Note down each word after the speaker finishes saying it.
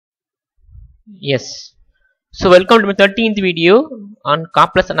Yes. So welcome to my 13th video on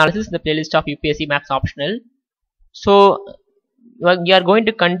complex analysis in the playlist of UPSC Maths Optional. So we are going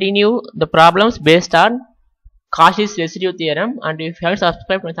to continue the problems based on Cauchy's residue theorem, and if you haven't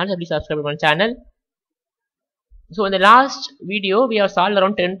subscribed to my channel, please subscribe to my channel. So in the last video we have solved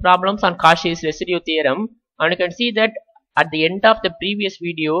around 10 problems on Cauchy's residue theorem, and you can see that at the end of the previous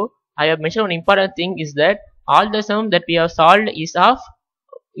video I have mentioned one important thing is that all the sum that we have solved is of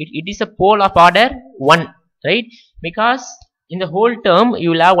it is a pole of order 1, right? Because in the whole term you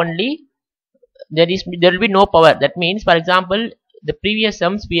will have only there will be no power. That means, for example, the previous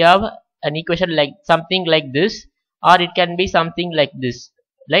sums we have an equation like something like this, or it can be something like this,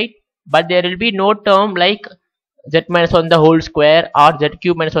 right? But there will be no term like z minus 1 the whole square or z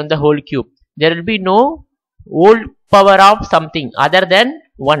cube minus 1 the whole cube. There will be no whole power of something other than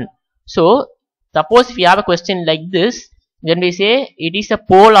 1. So suppose if you have a question like this, then we say it is a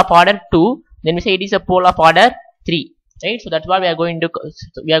pole of order 2, then we say it is a pole of order 3, right? So that's what we are going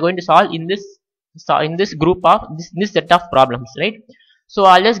to solve in this group of this set of problems, right? So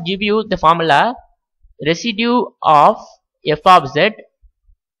I'll just give you the formula: residue of f of z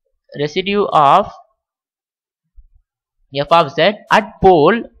at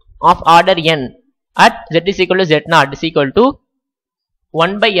pole of order n at z is equal to z naught is equal to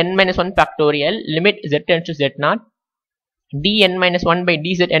 1 by n minus 1 factorial limit z tends to z naught dn minus 1 by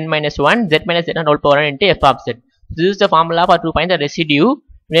dz n minus 1 z minus z naught whole power n into f of z. This is the formula for to find the residue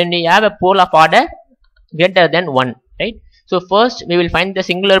when we have a pole of order greater than 1, right? So first we will find the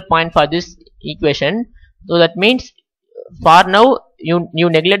singular point for this equation. So that means for now you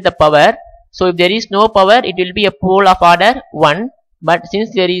neglect the power. So if there is no power, it will be a pole of order 1, but since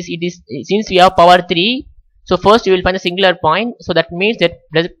since we have power 3, so first you will find the singular point. So that means that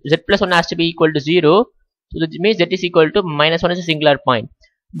z plus 1 has to be equal to 0. So that means z is equal to minus 1 is a singular point.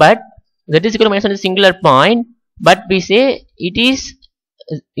 But z is equal to minus 1 is a singular point, but we say it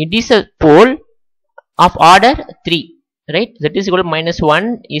is a pole of order 3, right? Z is equal to minus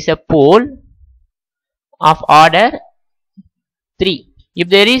 1 is a pole of order 3. If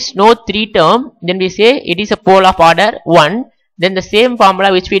there is no 3 term, then we say it is a pole of order 1. Then the same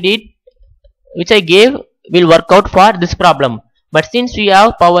formula which I gave will work out for this problem. But since we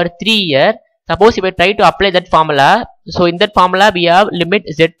have power 3 here, suppose if I try to apply that formula, so in that formula we have limit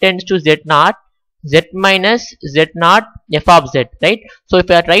z tends to z naught, z minus z naught f of z, right? So if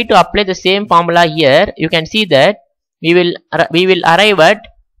I try to apply the same formula here, you can see that we will arrive at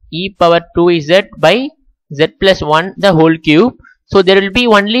e power 2z by z plus 1 the whole cube. So there will be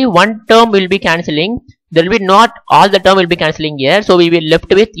only one term will be cancelling. There will be not all the term will be cancelling here. So we will left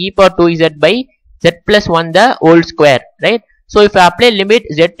with e power 2z by z plus 1 the whole square, right? So if I apply limit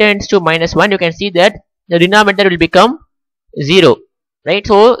z tends to minus 1, you can see that the denominator will become 0, right?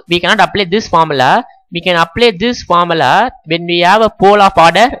 So we cannot apply this formula. We can apply this formula when we have a pole of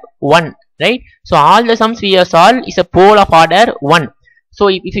order 1, right? So all the sums we have solved is a pole of order 1. So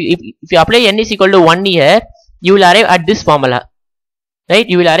if you apply n is equal to 1 here, you will arrive at this formula, right?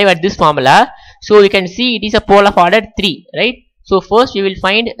 You will arrive at this formula. So you can see it is a pole of order 3, right? So first we will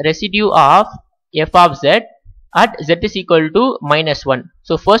find residue of f of z at z is equal to minus 1.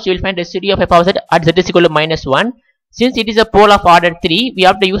 So first you will find residue of f of z at z is equal to minus 1. Since it is a pole of order 3, we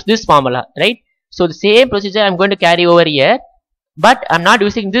have to use this formula, right? So the same procedure I am going to carry over here, but I am not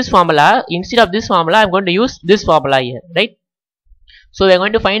using this formula. Instead of this formula, I am going to use this formula here, right? So we are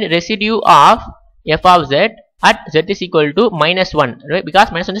going to find residue of f of z at z is equal to minus 1, right?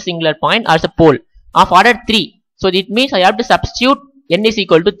 Because minus 1 is a singular point or as a pole of order 3. So it means I have to substitute n is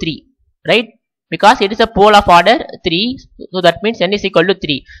equal to 3, right? Because it is a pole of order 3, so that means n is equal to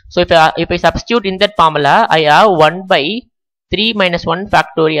 3. So if I substitute in that formula, I have 1 by 3 minus 1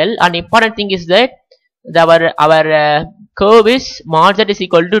 factorial. And important thing is that our curve is mod z is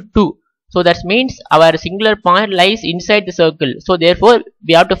equal to 2. So that means our singular point lies inside the circle. So therefore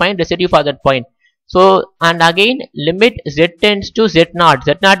we have to find residue for that point. So and again limit z tends to z naught.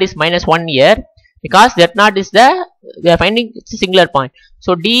 Z naught is minus 1 here, because z naught is we are finding it's a singular point.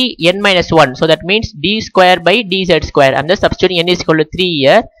 So d n minus 1. So that means d square by dz square. I am just substituting n is equal to 3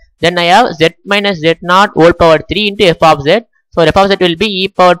 here. Then I have z minus z naught whole power 3 into f of z. So f of z will be e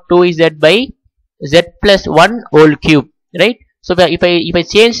power 2z by z plus 1 whole cube, right? So if I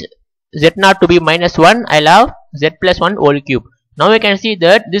change z naught to be minus 1, I'll have z plus 1 whole cube. Now we can see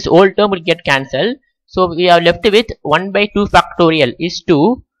that this whole term will get cancelled. So we are left with 1 by 2 factorial is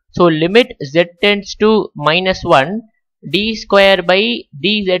 2. So limit z tends to minus 1 d square by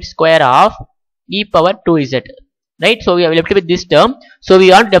dz square of e power 2z, right? So we are left with this term. So we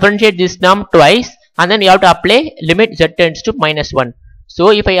want to differentiate this term twice, and then we have to apply limit z tends to minus 1.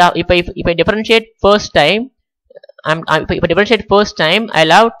 So if I differentiate first time, if I differentiate first time,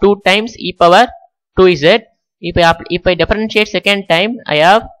 I'll have 2 times e power 2z. If I differentiate second time, I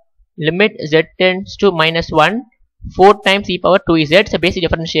have limit z tends to minus 1 4 times e power 2z. It's a basic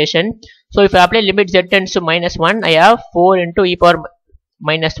differentiation. So if I apply limit z tends to minus 1, I have 4 into e power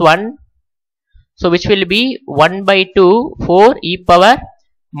minus 1. So which will be 1 by 2 4 e power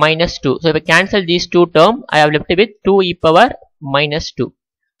minus 2. So if I cancel these two terms, I have left with 2 e power minus 2.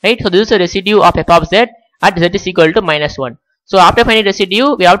 Right. So this is a residue of f of z at z is equal to minus 1. So after finding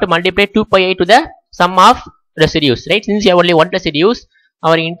residue, we have to multiply 2 pi I to the sum of residues. Right. Since you have only one residues,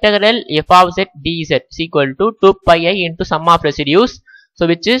 our integral f of z dz is equal to 2 pi I into sum of residues. So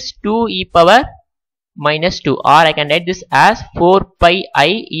which is 2 e power minus 2, or I can write this as 4 pi I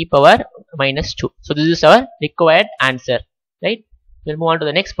e power minus 2. So this is our required answer. Right. We'll move on to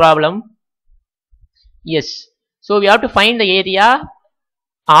the next problem. Yes. So we have to find the area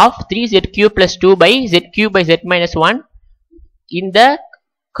of 3z cube plus 2 by z cube by z minus 1 in the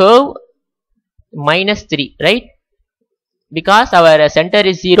curve minus 3, right? Because our center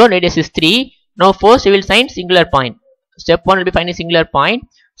is 0, radius is 3. Now first we will find singular point. Step 1 will be finding singular point.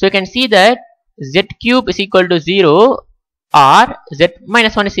 So you can see that z cube is equal to 0 or z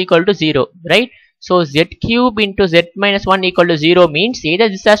minus 1 is equal to 0, right? So z cube into z minus 1 equal to 0 means either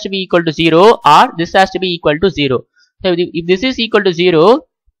this has to be equal to 0 or this has to be equal to 0. So if this is equal to 0,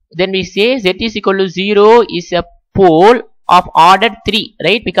 then we say z is equal to 0 is a pole of order 3,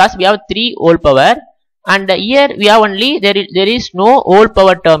 right? Because we have 3 whole power, and here we have only there is no whole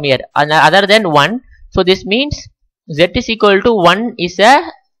power term here other than 1. So this means z is equal to 1 is a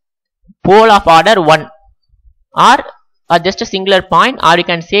pole of order 1, or just a singular point, or we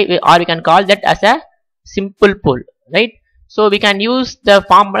can say, or we can call that as a simple pole, right? So we can use the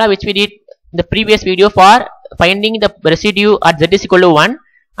formula which we did in the previous video for finding the residue at z is equal to 1,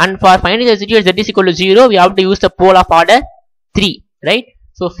 and for finding the residue at z is equal to 0, we have to use the pole of order 3, right?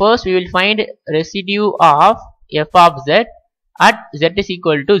 So first we will find residue of f of z at z is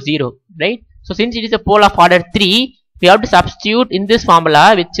equal to 0, right? So since it is a pole of order 3, we have to substitute in this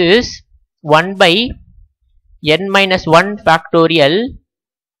formula, which is 1 by n minus 1 factorial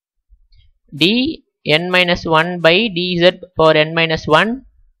d n minus 1 by dz power n minus 1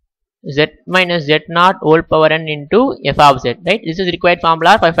 z minus z naught whole power n into f of z, right? This is required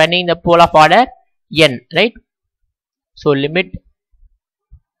formula for finding the pole of order n, right? So limit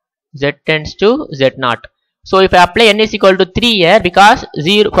z tends to z naught. So if I apply n is equal to 3 here, because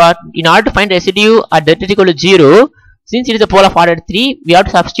 0 for in order to find residue at z is equal to 0, since it is a pole of order 3, we have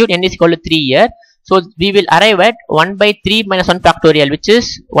to substitute n is equal to 3 here. So we will arrive at 1 by 3 minus 1 factorial, which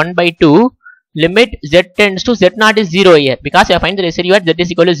is 1 by 2 limit z tends to z naught is 0 here, because we have find the residue at z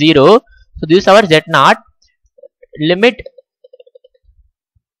is equal to 0. So this is our z naught. Limit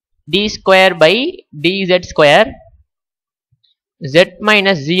d square by dz square z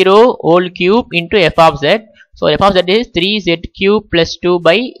minus 0 whole cube into f of z. So f of z is 3z cube plus 2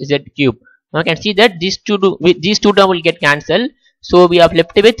 by z cube. Now you can see that these two terms will get cancelled. So we have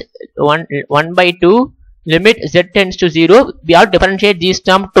left with 1 by 2 limit z tends to 0. We have to differentiate these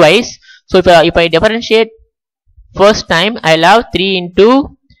terms twice. So if I differentiate first time, I'll have 3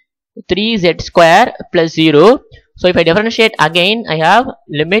 into 3z square plus 0. So if I differentiate again, I have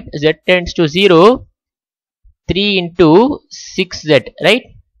limit z tends to 0 3 into 6z, right?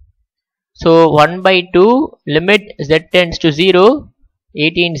 So 1 by 2 limit z tends to 0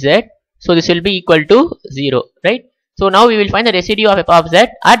 18z. So this will be equal to 0, right? So now we will find the residue of f of z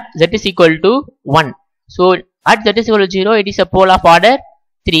at z is equal to 1. So at z is equal to 0, it is a pole of order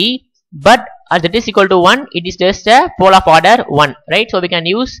 3, but at z is equal to 1, it is just a pole of order 1, right? So we can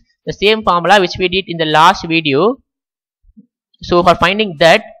use the same formula which we did in the last video. So for finding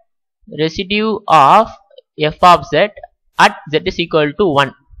that residue of f of z at z is equal to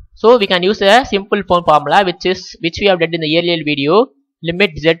 1, so we can use a simple form formula which we have done in the earlier video.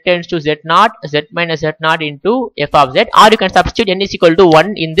 Limit z tends to z naught z minus z naught into f of z, or you can substitute n is equal to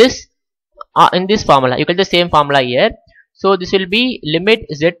 1 in this formula. You get the same formula here. So this will be limit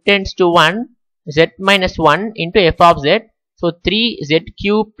z tends to 1 z minus 1 into f of z. So 3z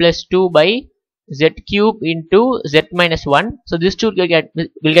cube plus 2 by z cube into z minus 1. So this two will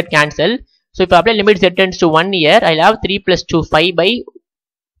get cancelled. So if I apply limit z tends to 1 here, I'll have 3 plus 2 5 by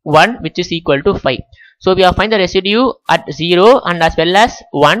 1, which is equal to 5. So we have find the residue at 0 and as well as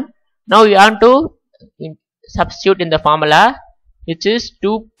 1. Now we want to substitute in the formula, which is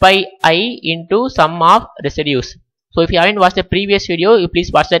 2 pi I into sum of residues. So if you haven't watched the previous video, you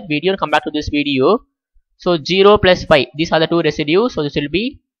please watch that video and come back to this video. So 0 plus pi, these are the two residues. So this will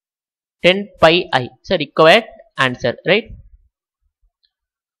be 10 pi I. So required answer, right?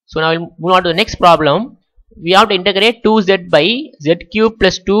 So now we'll move on to the next problem. We have to integrate 2z by z cube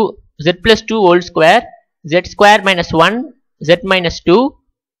plus 2 z plus 2 whole square z square minus 1 z minus 2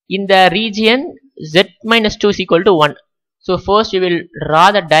 in the region z minus 2 is equal to 1. So first we will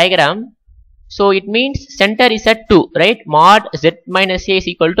draw the diagram. So it means center is at 2, right? Mod z minus a is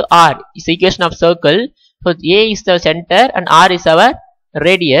equal to r is the equation of circle. So a is the center and r is our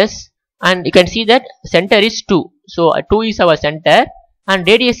radius, and you can see that center is 2. So 2 is our center and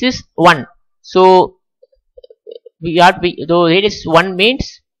radius is 1. So we have to be, though radius 1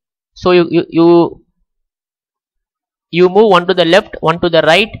 means, so you move one to the left, one to the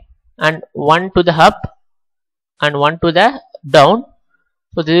right, and one to the up and one to the down.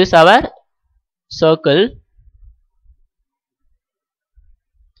 So this is our circle.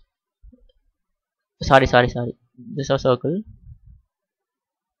 Sorry. This is our circle.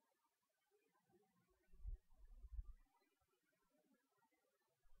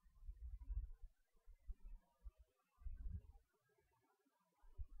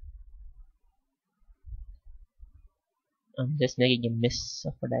 I'm just making a mess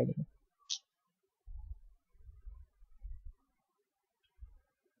of a diagram.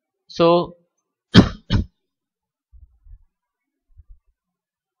 So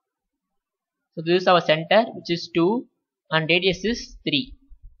so this is our center, which is 2, and radius is 3.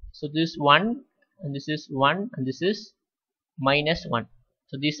 So this is 1 and this is 1 and this is minus 1.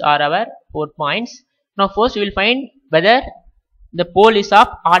 So these are our 4 points. Now first we will find whether the pole is of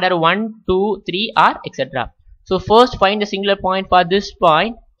order 1, 2, 3 or etc. So first find the singular point for this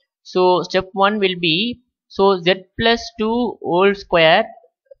point. So step 1 will be, so z plus 2 whole square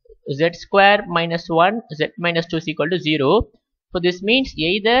z square minus 1 z minus 2 is equal to 0. So this means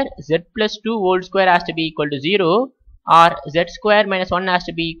either z plus 2 whole square has to be equal to 0, or z square minus 1 has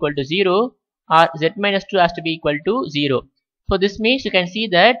to be equal to 0, or z minus 2 has to be equal to 0. So this means you can see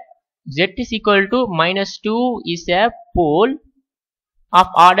that z is equal to minus 2 is a pole of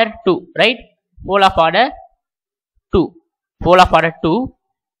order 2, right? Pole of order 2. Pole of order 2.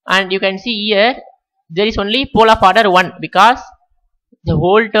 And you can see here there is only pole of order 1 because the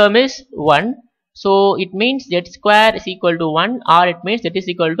whole term is 1. So it means z square is equal to 1, or it means z is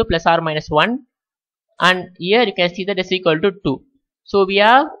equal to plus or minus 1. And here you can see that is equal to 2. So we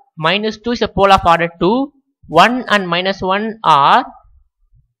have minus 2 is a pole of order 2. 1 and minus 1 are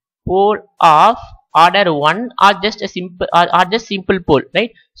pole of order 1 are just a simple are just simple pole,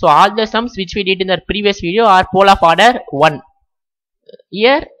 right? So all the sums which we did in the previous video are pole of order 1.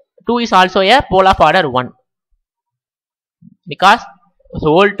 Here 2 is also a pole of order 1 because the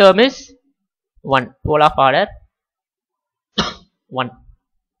whole term is 1, pole of order 1.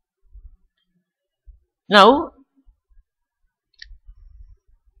 Now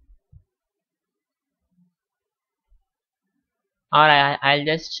I'll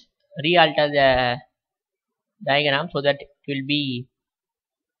just re-alter the diagram so that it will be,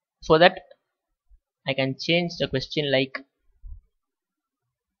 so that I can change the question like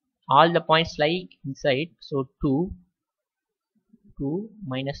all the points like inside. So 2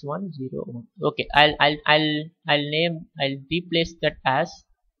 minus 1 0 1. Okay, I'll replace that as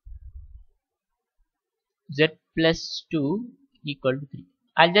z plus 2 equal to 3.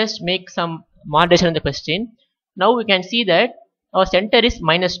 I'll just make some moderation in the question. Now we can see that our center is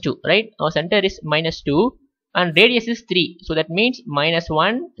minus 2, right? Our center is minus 2 and radius is 3. So that means minus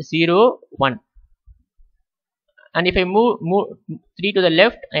 1 0 1. And if I move 3 to the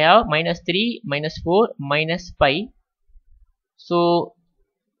left, I have minus 3 minus 4 minus 5. So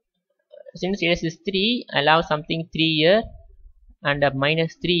since radius is 3, I'll have something 3 here and a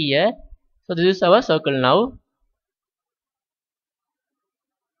minus 3 here. So this is our circle now.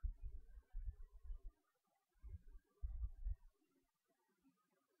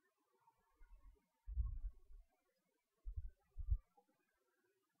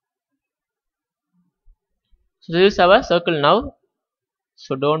 So this is our circle now.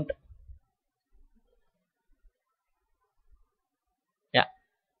 So don't, yeah,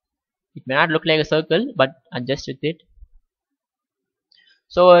 it may not look like a circle, but adjust with it.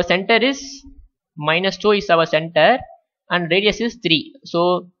 So our center is minus 2 is our center and radius is 3.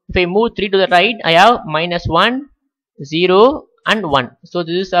 So if I move 3 to the right, I have minus 1 0 and 1. So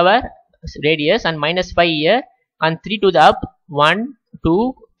this is our radius, and minus 5 here, and 3 to the up 1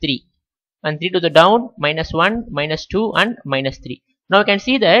 2 3. And 3 to the down minus 1 minus 2 and minus 3. Now you can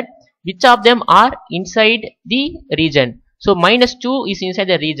see that which of them are inside the region. So minus 2 is inside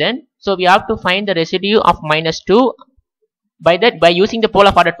the region. So we have to find the residue of minus 2 by using the pole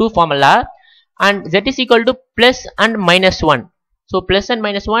of order 2 formula, and z is equal to plus and minus 1. So plus and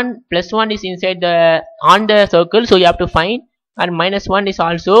minus 1, plus 1 is inside the on the circle, so you have to find, and minus 1 is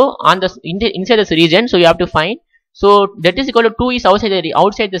also on the inside this region, so you have to find. So that is equal to 2 is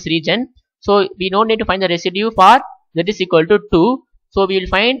outside this region, so we don't need to find the residue for z is equal to 2. So we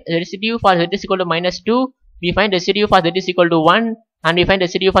will find the residue for z is equal to minus 2, we find residue for z is equal to 1, and we find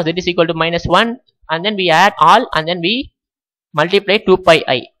residue for z is equal to minus 1, and then we add all and then we multiply 2 pi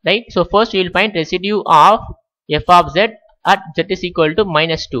I, right? So first we will find residue of f of z at z is equal to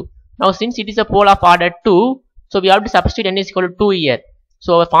minus 2. Now since it is a pole of order 2, so we have to substitute n is equal to 2 here.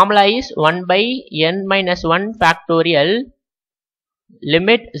 So our formula is 1 by n minus 1 factorial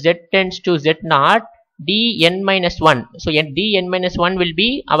limit z tends to z naught dn minus 1. So dn minus 1 will be,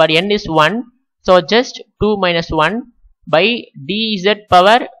 our n is 1, so just 2 minus 1 by dz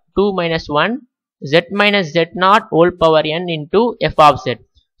power 2 minus 1 z minus z naught whole power n into f of z.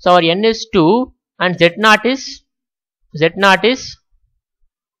 So our n is 2 and z naught is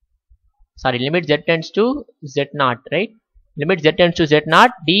sorry, limit z tends to z naught, right? Limit z tends to z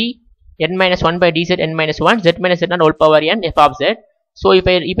naught d n minus 1 by dz n minus 1 z minus z naught whole power n f of z. So if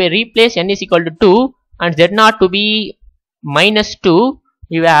I replace n is equal to 2 and z naught to be minus 2,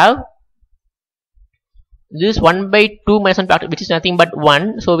 we have this 1 by 2 minus 1 factor, which is nothing but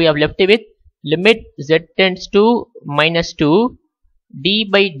 1. So we have left with limit z tends to minus 2 d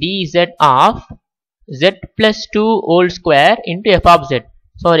by dz of z plus 2 whole square into f of z.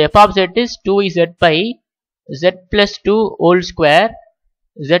 So our f of z is 2z by z plus 2 whole square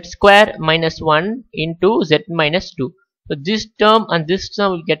z square minus 1 into z minus 2. So this term and this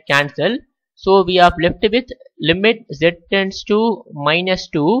term will get cancelled. So we have left with limit z tends to minus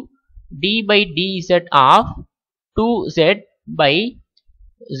 2 d by dz of 2z by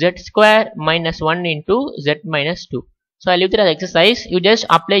z square minus 1 into z minus 2. So I leave that as exercise. You just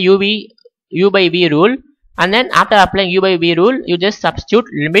apply u by v rule, and then after applying u by v rule, you just substitute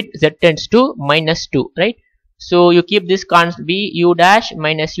limit z tends to minus 2, right? So you keep this constant b u dash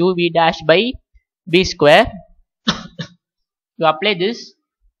minus u v dash by b square. You apply this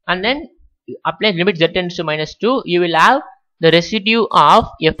and then apply limit z tends to minus 2, you will have the residue of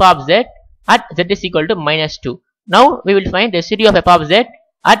f of z at z is equal to minus 2. Now we will find residue of f of z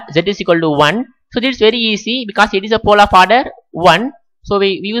at z is equal to 1. So this is very easy because it is a pole of order 1. So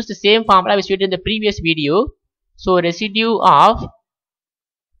we use the same formula we studied in the previous video. So residue of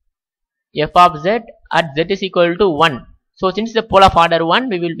f of z at z is equal to 1. So since the pole of order 1,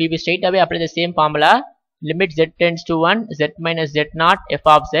 we will straight away apply the same formula. Limit z tends to 1 z minus z naught f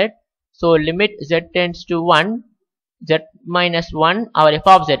of z. So limit z tends to 1 z minus 1, our f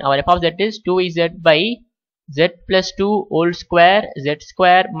of z is 2z by z plus 2 whole square z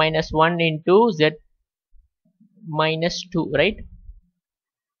square minus 1 into z minus 2, right?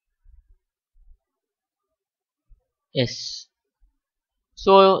 Yes.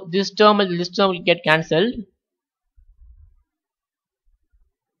 So this term will get cancelled,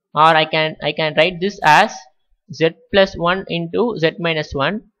 or I can write this as z plus 1 into z minus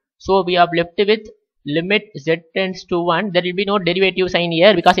 1. So we have left with limit z tends to 1. There will be no derivative sign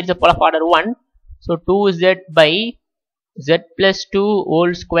here because it is a pole of order 1. So 2z by z plus 2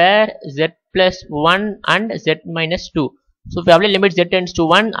 whole square z plus 1 and z minus 2. So if I apply limit z tends to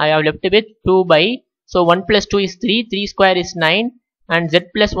 1, I have left with 2 by, so 1 plus 2 is 3, 3 square is 9, and z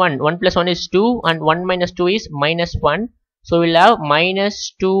plus 1 plus 1 is 2, and 1 minus 2 is minus 1. So we will have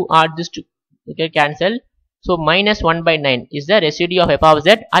minus 2 or this to get cancelled. So minus 1 by 9 is the residue of f of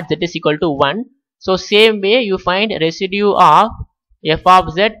z at z is equal to 1. So same way you find residue of f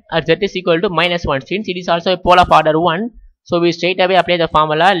of z at z is equal to minus 1, since it is also a pole of order 1. So we straight away apply the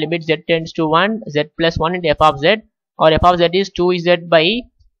formula limit z tends to 1 z plus 1 into f of z, or f of z is 2z by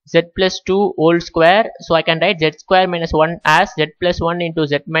z plus 2 whole square. So I can write z square minus 1 as z plus 1 into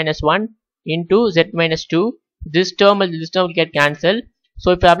z minus 1 into z minus 2. This term will get cancelled.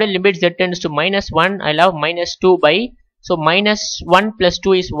 So if I apply limit z tends to minus 1, I'll have minus 2 by, so minus 1 plus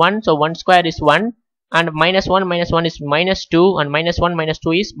 2 is 1, so 1 square is 1, and minus 1 is minus 2, and minus 1 minus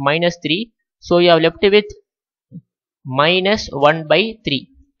 2 is minus 3. So you have left with minus 1 by 3,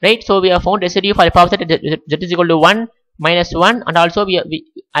 right? So we have found residue for f of z is equal to 1 minus 1, and also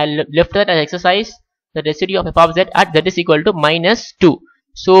I left that as exercise, the residue of f of z at z is equal to minus 2.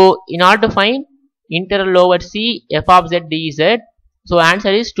 So in order to find integral over c f of z dz, so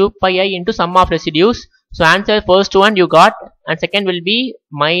answer is 2 pi I into sum of residues. So answer first one you got, and second will be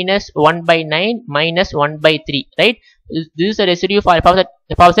minus 1 by 9 minus 1 by 3, right? This is a residue for f of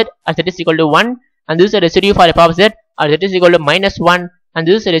z at z is equal to 1, and this is a residue for f of z at z is equal to minus 1, and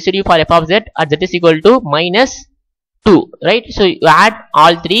this is a residue for f of z at z is equal to minus 2, right? So you add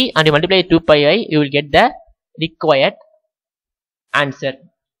all three and you multiply 2 pi I, you will get the required answer,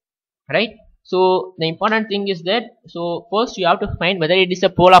 right? So the important thing is that, so first you have to find whether it is a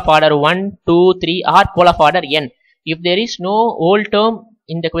pole of order 1, 2, 3 or pole of order n. If there is no whole term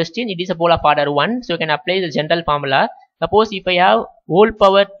in the question, it is a pole of order 1, so you can apply the general formula. Suppose if I have whole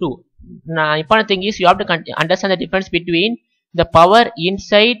power 2, now important thing is you have to understand the difference between the power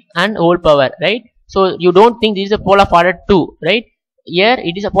inside and whole power, right? So you don't think this is a pole of order 2, right? Here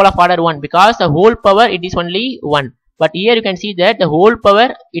it is a pole of order 1 because the whole power it is only 1, but here you can see that the whole power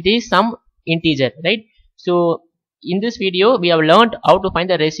it is some integer, right? So in this video we have learned how to find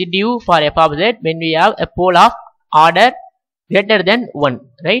the residue for f of z when we have a pole of order greater than 1,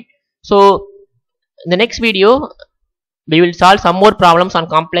 right? So in the next video we will solve some more problems on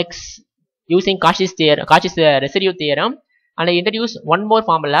complex using Cauchy's residue theorem, and I introduce one more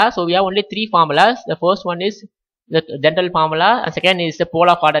formula. So we have only 3 formulas. The first one is the general formula, and second is the pole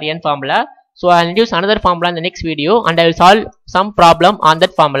of order n formula. So I will introduce another formula in the next video, and I will solve some problem on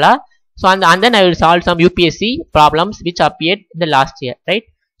that formula. So and then I will solve some UPSC problems which appeared in the last year, right?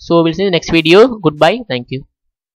 So we'll see you in the next video. Goodbye. Thank you.